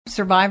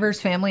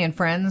Survivors, family, and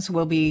friends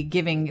will be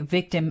giving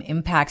victim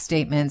impact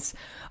statements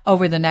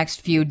over the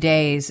next few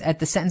days at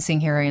the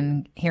sentencing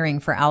hearing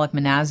for Alek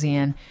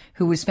Minassian,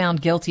 who was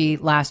found guilty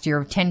last year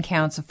of 10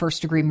 counts of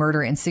first-degree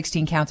murder and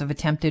 16 counts of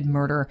attempted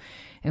murder.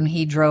 And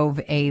he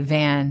drove a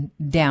van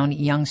down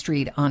Yonge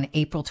Street on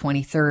April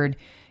 23rd,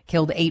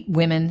 killed 8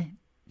 women,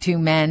 2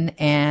 men,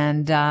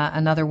 and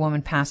another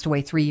woman passed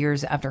away 3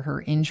 years after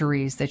her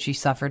injuries that she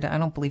suffered. I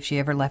don't believe she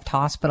ever left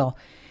hospital.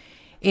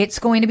 It's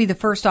going to be the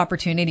first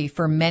opportunity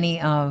for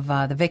many of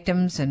the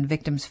victims and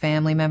victims'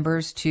 family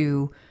members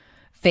to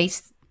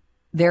face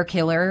their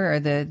killer or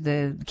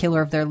the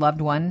killer of their loved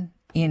one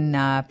in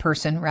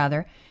person,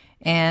 rather.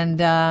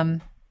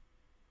 And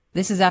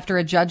this is after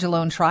a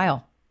judge-alone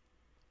trial.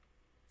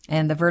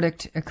 And the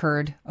verdict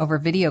occurred over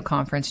video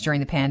conference during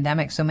the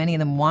pandemic. So many of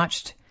them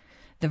watched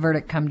the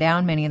verdict come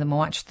down. Many of them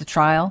watched the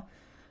trial,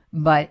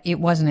 but it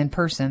wasn't in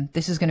person.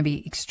 This is going to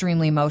be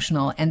extremely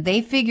emotional. And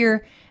they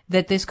figure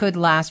that this could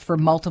last for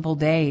multiple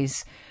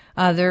days.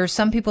 There are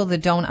some people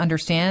that don't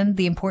understand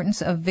the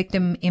importance of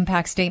victim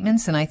impact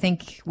statements, and I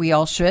think we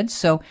all should.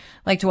 So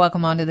I'd like to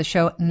welcome onto the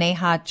show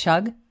Neha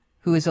Chugh,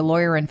 who is a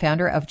lawyer and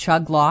founder of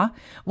Chugh Law.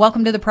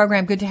 Welcome to the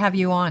program. Good to have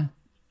you on.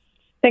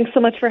 Thanks so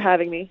much for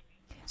having me.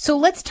 So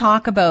let's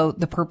talk about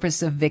the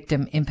purpose of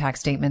victim impact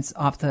statements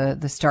off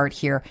the start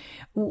here.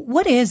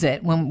 What is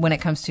it when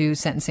it comes to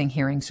sentencing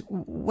hearings?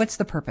 What's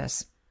the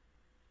purpose?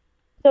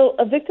 So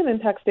a victim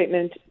impact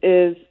statement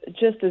is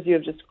just as you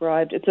have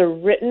described. It's a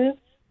written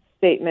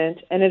statement,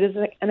 and it is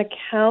an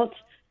account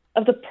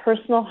of the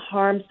personal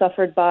harm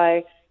suffered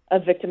by a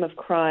victim of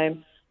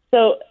crime.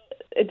 So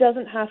it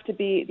doesn't have to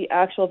be the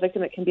actual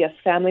victim. It can be a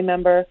family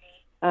member.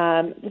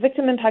 The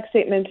victim impact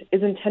statement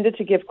is intended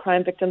to give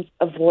crime victims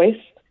a voice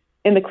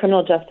in the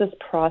criminal justice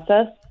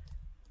process.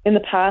 In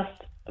the past,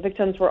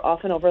 victims were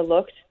often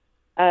overlooked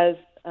as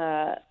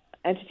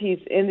entities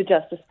in the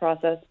justice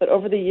process, but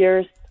over the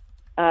years,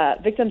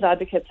 victims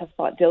advocates have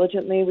fought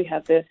diligently. We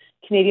have the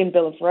Canadian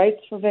Bill of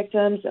Rights for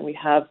victims, and we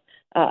have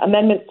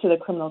amendments to the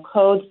criminal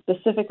code,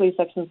 specifically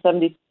Section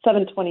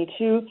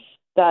 722,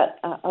 that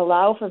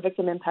allow for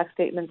victim impact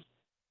statements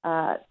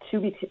to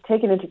be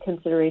taken into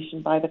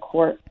consideration by the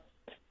court.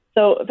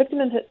 So victim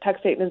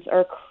impact statements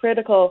are a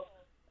critical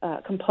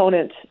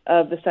component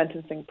of the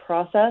sentencing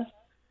process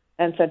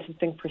and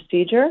sentencing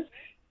procedure.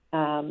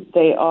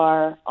 They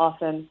are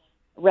often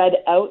read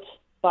out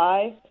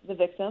by the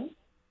victim,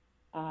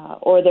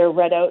 or they're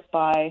read out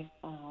by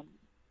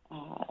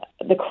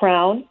the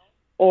Crown,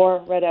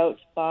 or read out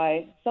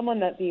by someone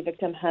that the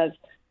victim has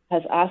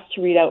asked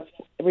to read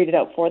it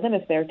out for them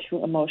if they're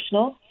too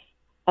emotional.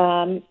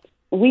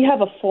 We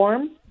have a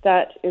form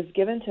that is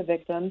given to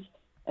victims,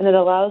 and it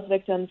allows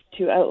victims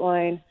to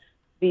outline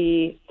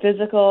the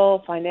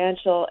physical,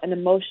 financial, and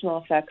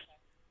emotional effects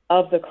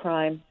of the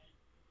crime,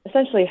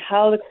 essentially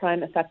how the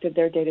crime affected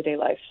their day-to-day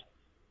life.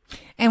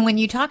 And when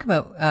you talk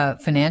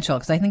about financial,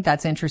 because I think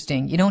that's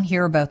interesting, you don't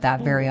hear about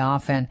that very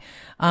often.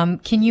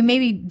 Can you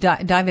maybe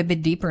dive a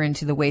bit deeper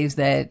into the ways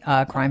that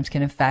crimes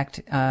can affect,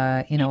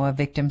 a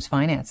victim's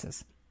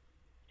finances?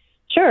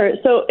 Sure.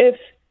 So if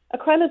a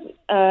crime is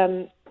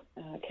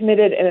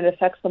committed and it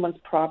affects someone's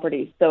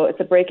property, so it's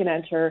a break and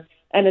enter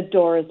and a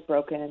door is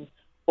broken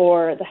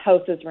or the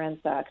house is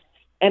ransacked,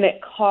 and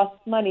it costs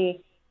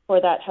money for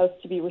that house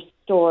to be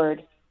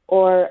restored,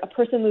 or a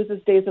person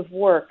loses days of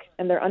work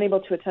and they're unable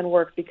to attend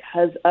work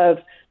because of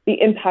the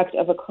impact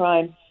of a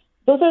crime.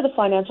 Those are the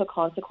financial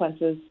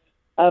consequences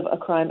of a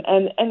crime.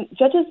 And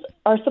judges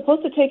are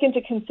supposed to take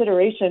into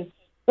consideration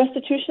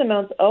restitution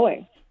amounts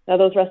owing. Now,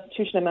 those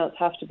restitution amounts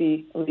have to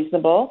be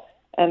reasonable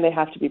and they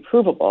have to be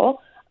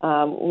provable.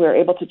 We're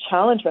able to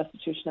challenge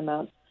restitution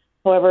amounts.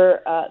 However,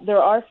 there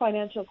are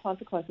financial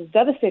consequences,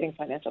 devastating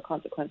financial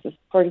consequences.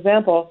 For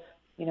example,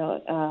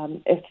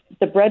 if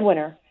the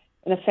breadwinner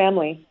in a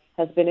family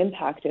has been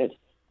impacted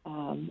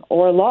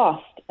or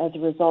lost as a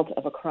result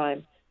of a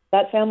crime,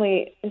 that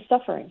family is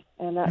suffering,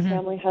 and that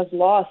family has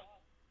lost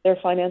their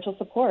financial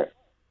support.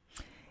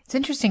 It's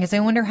interesting, because I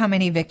wonder how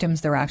many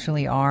victims there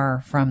actually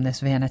are from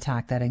this van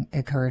attack that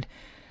occurred,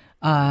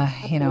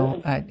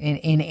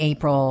 in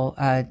April,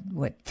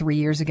 3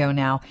 years ago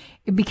now,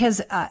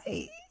 because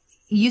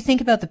you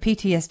think about the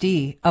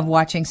PTSD of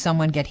watching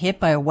someone get hit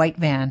by a white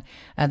van.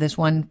 This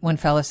one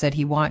fellow said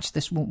he watched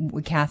this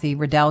Kathy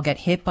Riddell get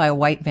hit by a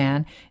white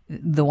van,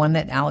 the one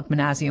that Alek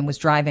Minassian was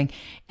driving,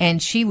 and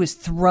she was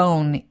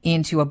thrown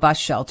into a bus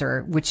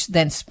shelter, which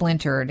then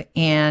splintered.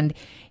 And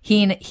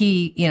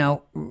he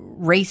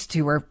raced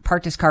to her,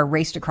 parked his car,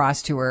 raced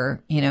across to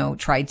her,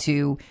 tried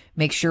to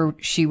make sure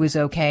she was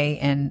okay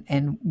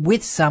and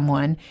with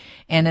someone.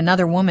 And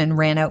another woman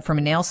ran out from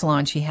a nail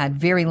salon. She had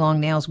very long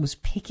nails, was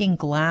picking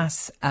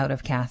glass out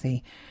of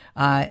Kathy,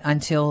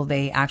 until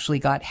they actually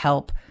got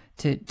help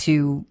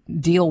to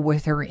deal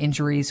with her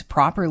injuries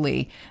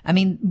properly. I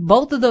mean,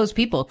 both of those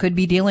people could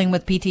be dealing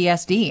with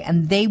PTSD,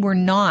 and they were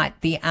not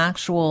the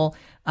actual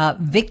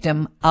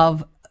victim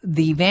of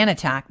the van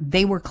attack.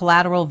 They were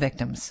collateral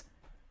victims.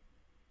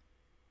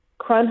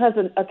 Crime has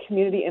a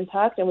community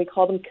impact, and we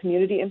call them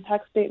community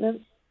impact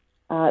statements.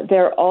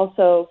 They're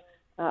also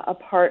a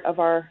part of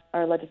our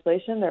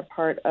legislation. They're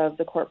part of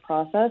the court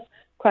process.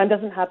 Crime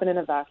doesn't happen in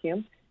a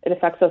vacuum. It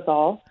affects us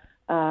all.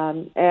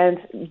 And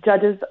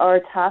judges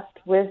are tasked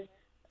with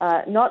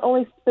not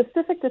only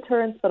specific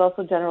deterrence, but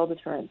also general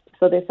deterrence.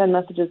 So they send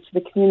messages to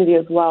the community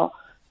as well.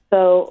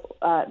 So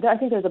I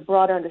think there's a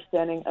broader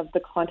understanding of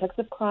the context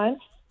of crime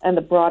and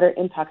the broader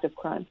impact of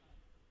crime.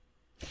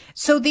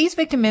 So these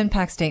victim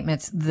impact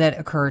statements that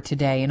occur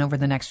today and over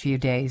the next few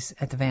days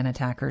at the Van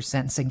Attackers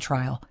sentencing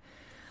trial,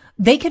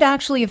 they could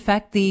actually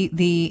affect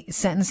the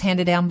sentence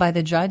handed down by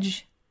the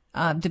judge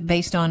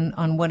based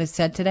on what is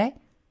said today?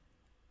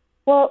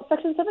 Well,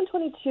 Section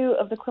 722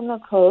 of the Criminal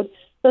Code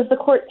says the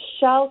court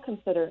shall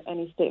consider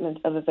any statement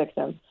of a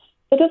victim.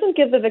 It doesn't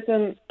give the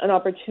victim an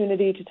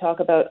opportunity to talk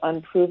about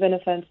unproven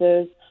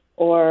offenses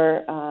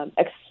or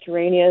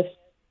extraneous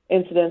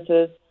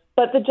incidences,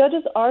 but the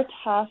judges are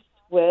tasked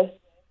with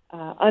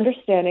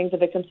understanding the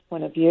victim's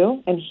point of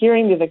view and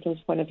hearing the victim's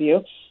point of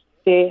view.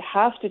 They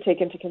have to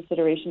take into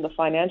consideration the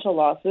financial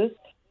losses.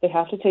 They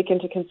have to take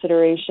into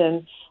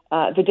consideration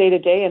the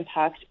day-to-day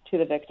impact to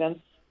the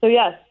victim. So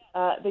yes,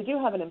 they do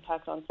have an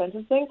impact on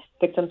sentencing.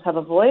 Victims have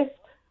a voice.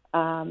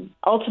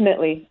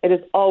 Ultimately, it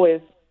is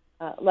always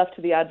left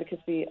to the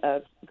advocacy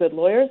of good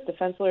lawyers,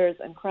 defense lawyers,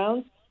 and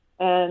crowns,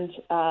 and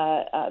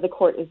the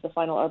court is the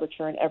final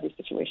arbiter in every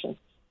situation.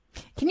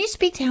 Can you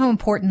speak to how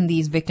important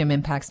these victim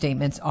impact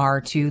statements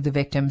are to the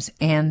victims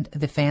and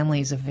the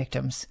families of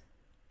victims?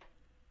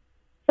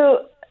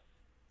 So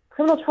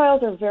criminal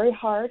trials are very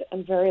hard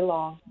and very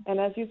long. And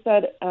as you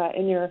said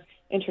in your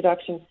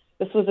introduction,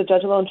 this was a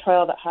judge-alone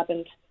trial that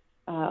happened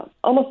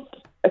almost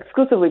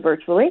exclusively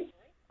virtually.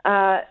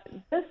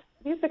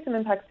 These victim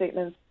impact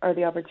statements are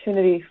the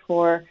opportunity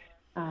for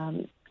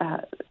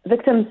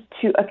victims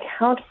to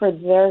account for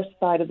their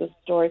side of the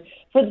story,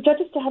 for the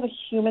judges to have a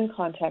human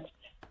context.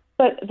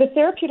 But the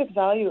therapeutic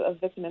value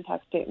of victim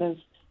impact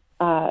statements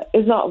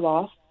is not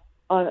lost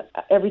on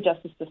every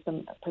justice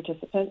system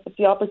participant. It's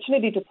the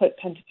opportunity to put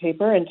pen to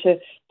paper and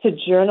to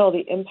journal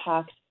the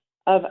impact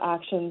of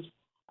actions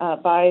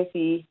by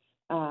the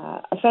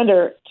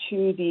offender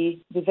to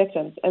the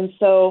victims. And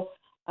so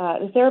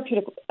the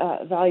therapeutic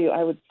value,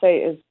 I would say,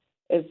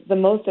 is the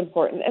most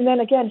important. And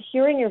then again,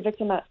 hearing your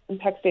victim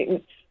impact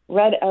statement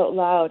read out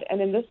loud, and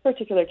in this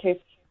particular case,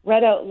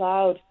 read out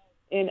loud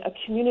in a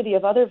community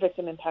of other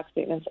victim impact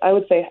statements, I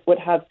would say would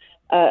have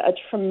a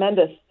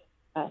tremendous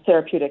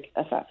therapeutic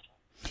effect.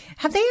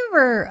 Have they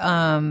ever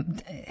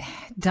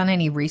done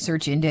any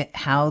research into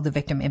how the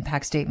victim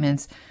impact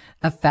statements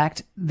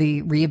affect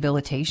the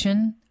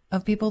rehabilitation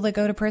of people that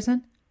go to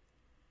prison?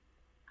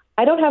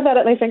 I don't have that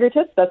at my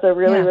fingertips. That's a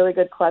really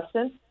good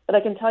question. But I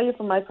can tell you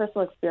from my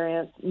personal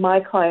experience, my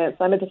clients,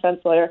 I'm a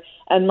defense lawyer,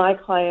 and my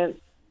clients,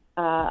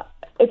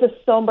 it's a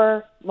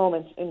somber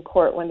moment in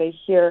court when they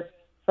hear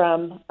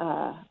from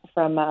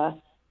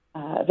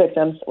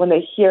victims, when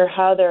they hear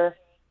how their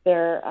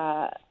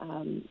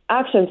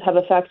actions have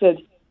affected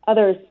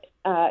others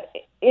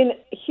in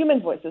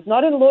human voices,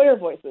 not in lawyer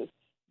voices,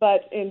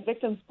 but in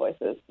victims'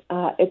 voices.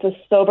 It's a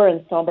sober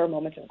and somber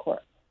moment in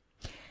court.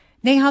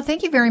 Nehal,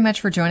 thank you very much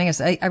for joining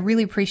us. I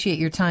really appreciate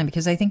your time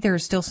because I think there are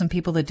still some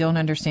people that don't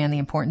understand the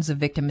importance of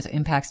victim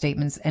impact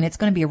statements, and it's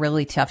going to be a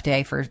really tough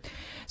day for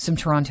some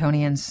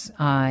Torontonians.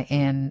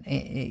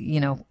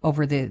 And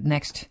over the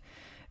next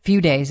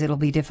few days, it'll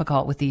be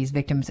difficult with these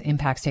victims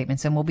impact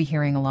statements, and we'll be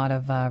hearing a lot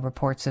of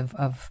reports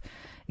of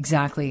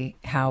exactly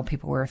how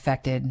people were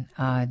affected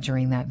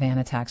during that van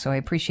attack. So I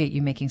appreciate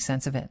you making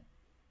sense of it.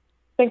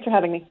 Thanks for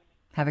having me.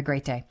 Have a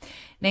great day.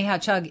 Nehal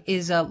Chugh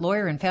is a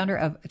lawyer and founder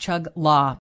of Chugh Law.